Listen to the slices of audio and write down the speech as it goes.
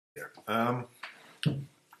Um,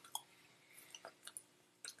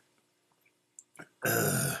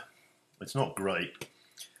 it's not great.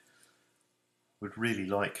 Would really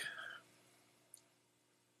like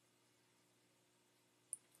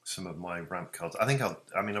some of my ramp cards. I think I've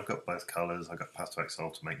got both colours. I've got Path to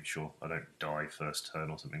Exile to make sure I don't die first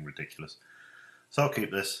turn or something ridiculous. So I'll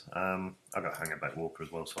keep this. I've got Hangerback Walker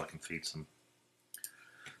as well, so I can feed some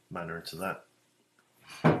mana into that.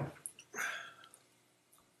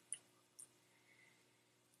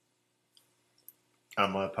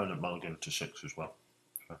 And my opponent mulligan to 6 as well.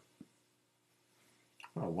 So,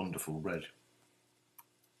 oh, wonderful red.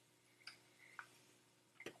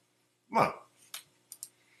 Well,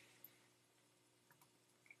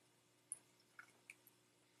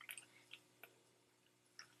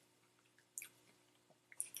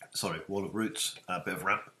 sorry, Wall of Roots, a bit of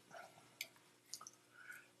ramp.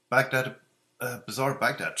 Baghdad, Bazaar of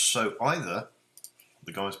Baghdad. So either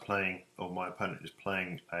the guy's playing, or my opponent is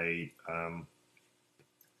playing a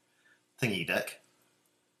thingy deck.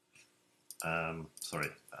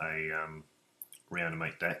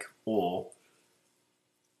 Reanimate deck, or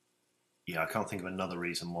I can't think of another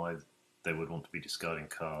reason why they would want to be discarding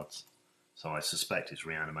cards. So I suspect it's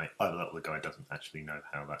reanimate. Either that or the guy doesn't actually know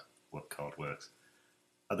what card works.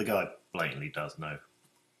 The guy blatantly does know.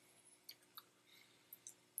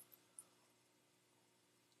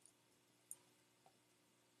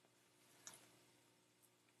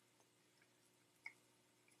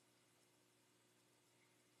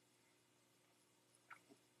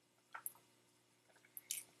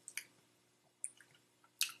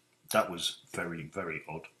 That was very, very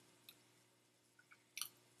odd.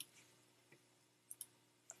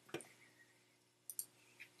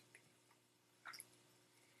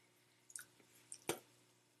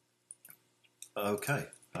 Okay.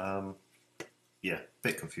 Yeah,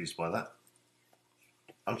 bit confused by that.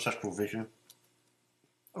 Ancestral Vision.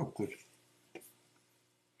 Oh, good.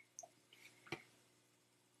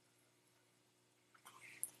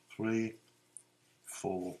 3,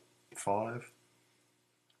 4, 5.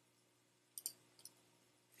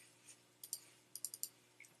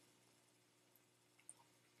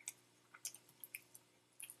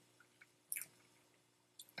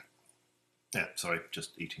 Yeah, sorry,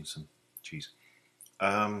 just eating some cheese.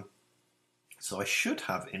 So I should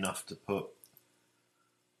have enough to put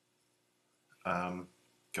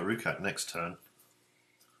Garukat next turn.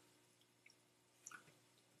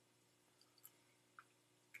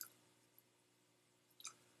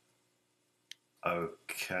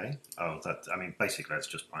 Okay. Oh, basically that's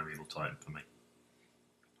just Primeval Titan for me.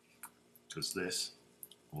 Because this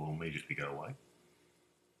will immediately go away.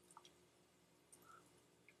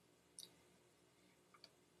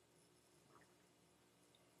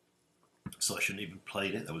 So I shouldn't even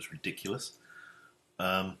played it. That was ridiculous.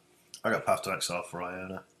 I got Path to Exile for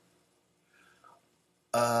Iona.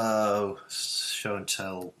 Oh, Show and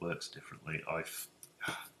Tell works differently.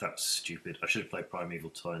 That's stupid. I should have played Primeval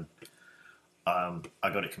Titan. I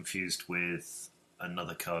got it confused with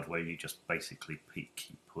another card where you just basically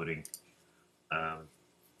keep putting.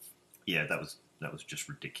 Yeah, that was just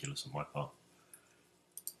ridiculous on my part.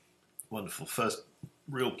 Wonderful first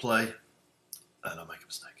real play, and I make a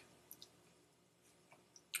mistake.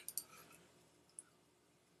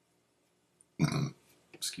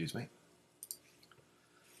 Excuse me.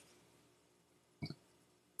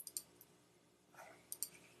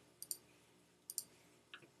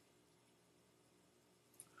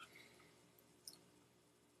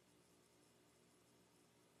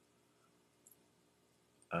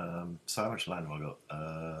 So how much land have I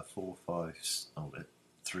got? 4, 5,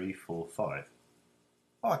 3, 4, 5.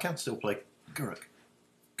 Oh, I can still play Guruk.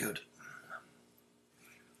 Good.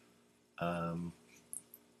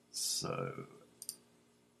 So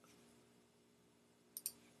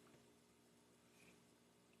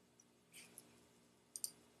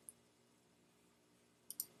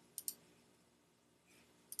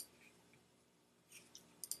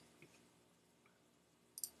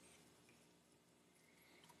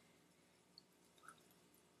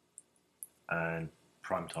and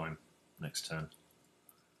prime time next turn,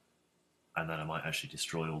 and then I might actually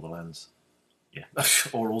destroy all the lands. Yeah,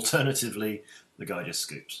 or alternatively, the guy just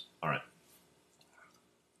scoops. All right.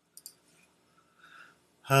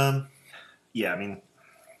 Yeah, I mean,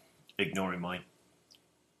 ignoring my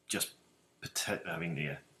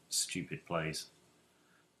stupid plays.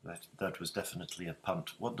 That was definitely a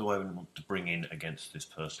punt. What do I want to bring in against this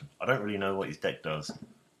person? I don't really know what his deck does.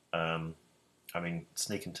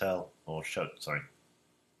 Sneak and tell or show. Sorry,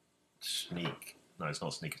 sneak. No, it's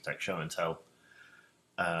not sneak attack. Show and tell.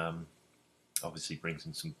 Obviously brings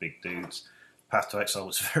in some big dudes. Path to Exile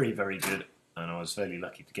was very, very good, and I was fairly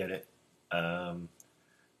lucky to get it.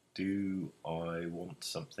 Do I want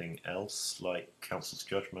something else like Council's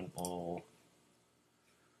Judgment, or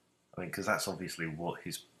I mean, because that's obviously what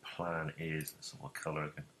his plan is. So what colour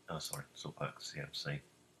again? Oh, sorry, sort back CMC.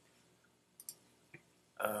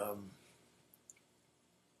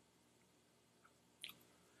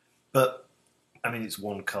 But I mean, it's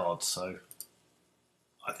one card, so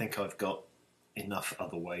I think I've got enough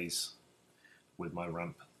other ways with my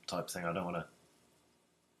ramp type thing. I don't want to.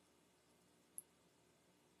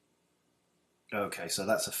 Okay, so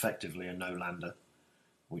that's effectively a no-lander,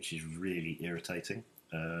 which is really irritating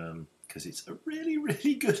because it's a really,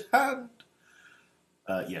 really good hand.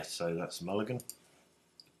 Yes, so that's mulligan.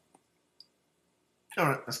 All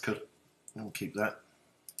right, that's good. I'll keep that.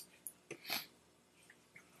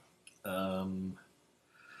 I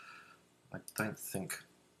don't think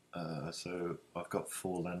so. I've got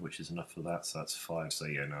 4 land, which is enough for that, so that's 5. So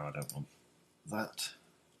yeah, no, I don't want that.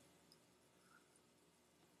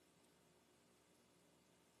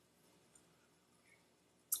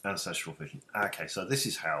 Ancestral Vision. Okay, so this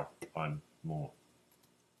is how I'm more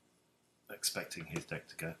expecting his deck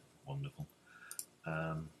to go. Wonderful.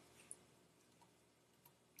 I'll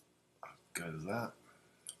go with that.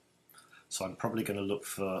 So I'm probably going to look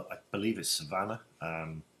for, I believe it's Savannah,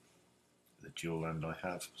 the dual land I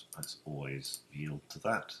have. Let's always yield to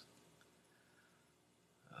that.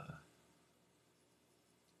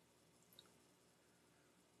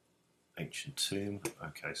 Ancient Tomb.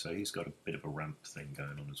 Okay, so he's got a bit of a ramp thing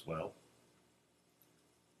going on as well.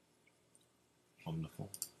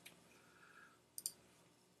 Wonderful.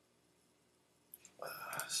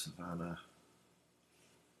 Savannah.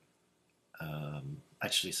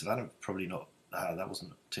 Actually, Savannah probably not. That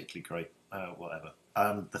wasn't particularly great. Whatever.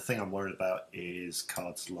 The thing I'm worried about is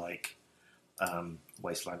cards like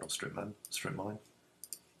Wasteland or Strip Mine.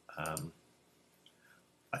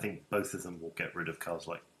 I think both of them will get rid of cards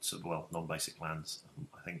like, well, non-basic lands.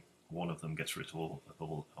 I think one of them gets rid of all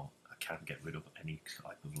can get rid of any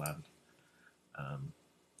type of land.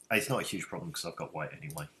 It's not a huge problem because I've got white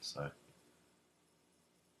anyway, so.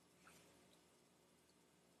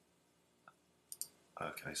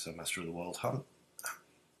 Okay, so Master of the Wild Hunt.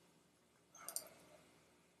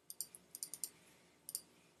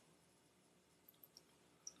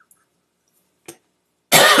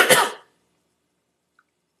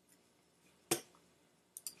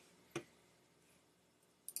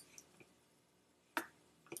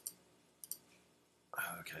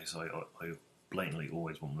 Okay, so I blatantly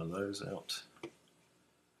always want one of those out.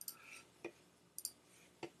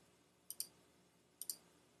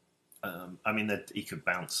 I mean, that he could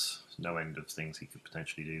bounce no end of things he could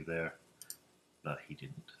potentially do there, but he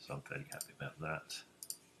didn't, so I'm fairly happy about that.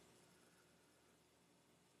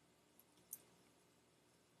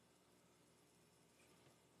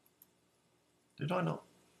 Did I not?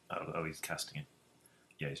 Oh, he's casting it.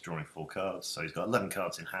 Yeah, he's drawing 4 cards, so he's got 11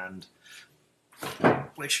 cards in hand,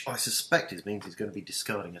 which I suspect means he's going to be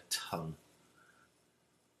discarding a ton.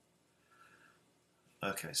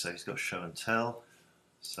 Okay, so he's got Show and Tell.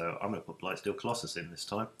 So I'm going to put Blightsteel Colossus in this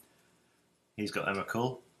time. He's got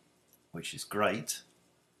Emrakul, which is great,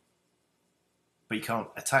 but you can't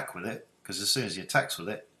attack with it, because as soon as he attacks with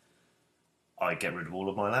it, I get rid of all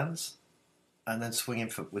of my lands, and then swing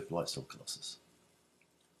him with Blightsteel Colossus.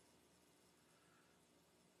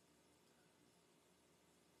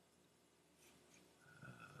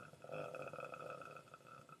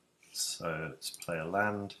 So let's play a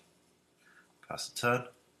land, pass the turn.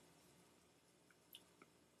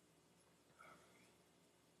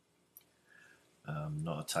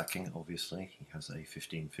 Not attacking, obviously. He has a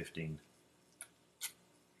 15/15.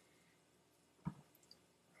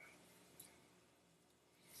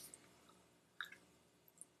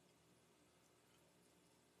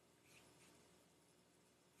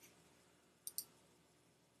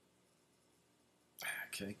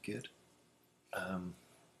 Okay, good.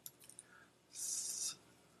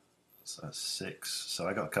 So that's 6. So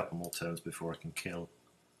I got a couple more turns before I can kill.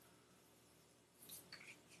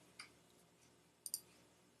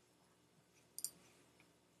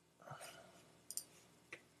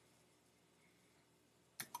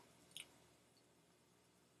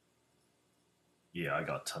 Yeah, I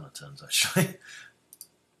got a ton of turns actually.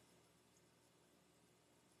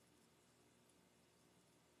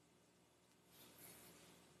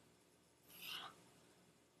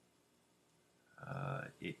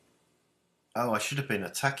 Oh, I should have been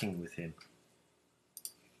attacking with him.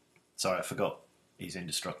 Sorry, I forgot. He's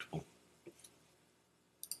indestructible.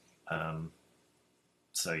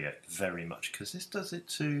 So yeah, very much, because this does it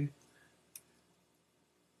to...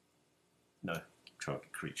 No,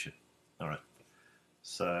 target creature. Alright.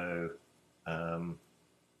 So, so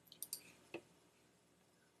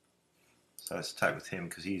let's attack with him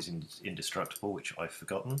because he's indestructible, which I've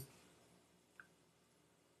forgotten.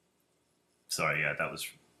 Sorry, yeah, that was,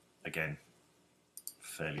 again,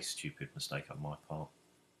 fairly stupid mistake on my part.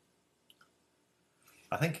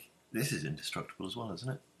 I think this is indestructible as well, isn't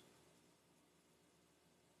it?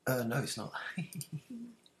 No, it's not.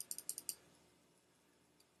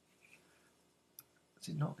 Is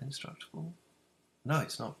it not indestructible? No,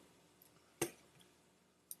 it's not.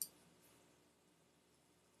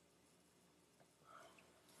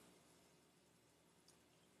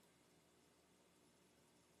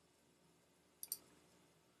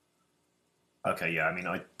 Okay, yeah, I mean,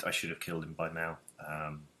 I should have killed him by now.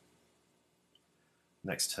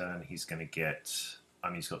 Next turn, he's going to get... I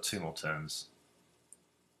mean, he's got 2 more turns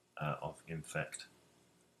of Infect.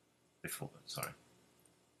 Before, sorry.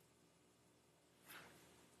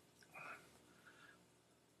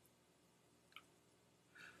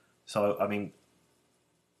 So, I mean...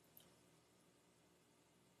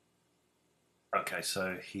 Okay,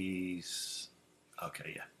 so he's...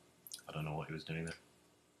 Okay, yeah. I don't know what he was doing there.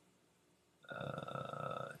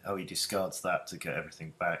 Oh, he discards that to get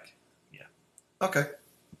everything back. Yeah. Okay.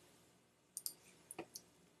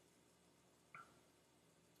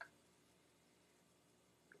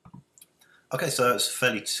 Okay, so it's a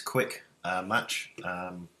fairly quick match.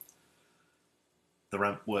 The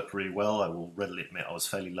ramp worked really well. I will readily admit I was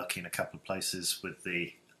fairly lucky in a couple of places with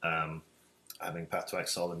the having Path to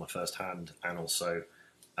Exile in my first hand, and also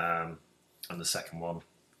on the second one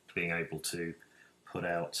being able to put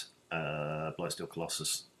out Blightsteel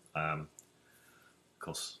Colossus. Of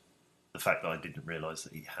course, the fact that I didn't realise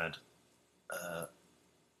that he had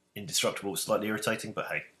Indestructible was slightly irritating, but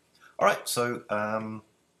hey. Alright, so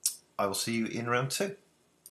I will see you in round 2.